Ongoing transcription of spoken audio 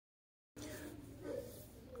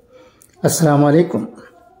Assalamu alaikum.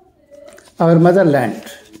 Our motherland,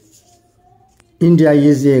 India,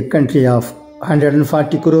 is a country of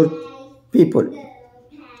 140 crore people.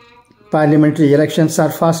 Parliamentary elections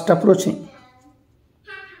are fast approaching.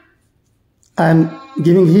 I am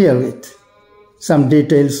giving here with some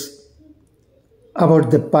details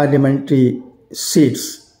about the parliamentary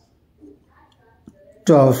seats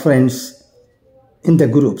to our friends in the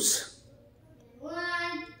groups.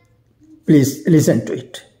 Please listen to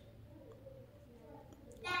it.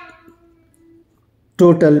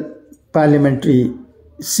 Total parliamentary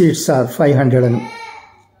seats are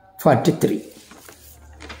 543.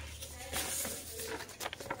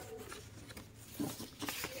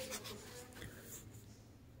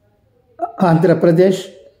 Andhra Pradesh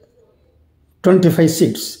 25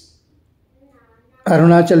 seats,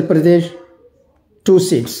 Arunachal Pradesh 2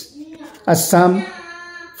 seats, Assam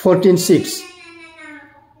 14 seats,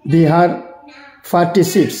 Bihar 40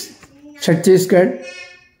 seats, Chhattisgarh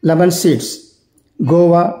 11 seats,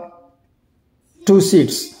 Goa 2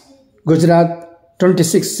 seats, Gujarat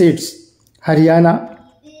 26 seats, Haryana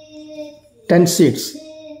 10 seats,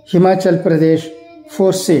 Himachal Pradesh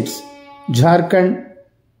 4 seats, Jharkhand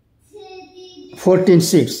 14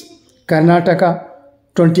 seats, Karnataka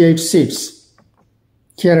 28 seats,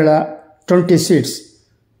 Kerala 20 seats,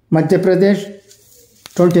 Madhya Pradesh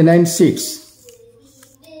 29 seats,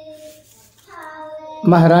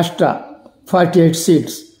 Maharashtra 48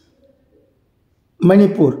 seats,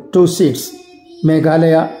 Manipur 2 seats,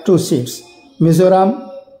 Meghalaya 2 seats, Mizoram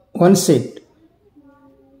 1 seat,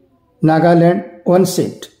 Nagaland 1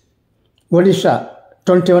 seat, Odisha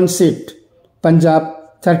 21 seat, Punjab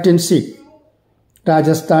 13 seat,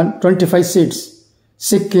 Rajasthan 25 seats,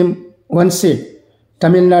 Sikkim 1 seat,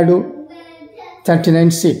 Tamil Nadu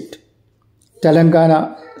 39 seat,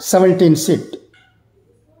 Telangana 17 seat,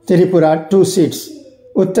 Tripura 2 seats,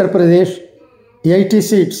 Uttar Pradesh 80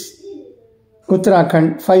 seats,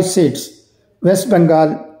 Uttarakhand 5 seats, West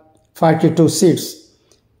Bengal 42 seats,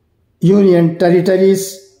 Union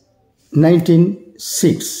Territories 19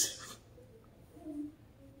 seats.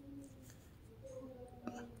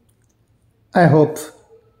 I hope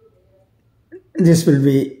this will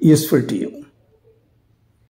be useful to you.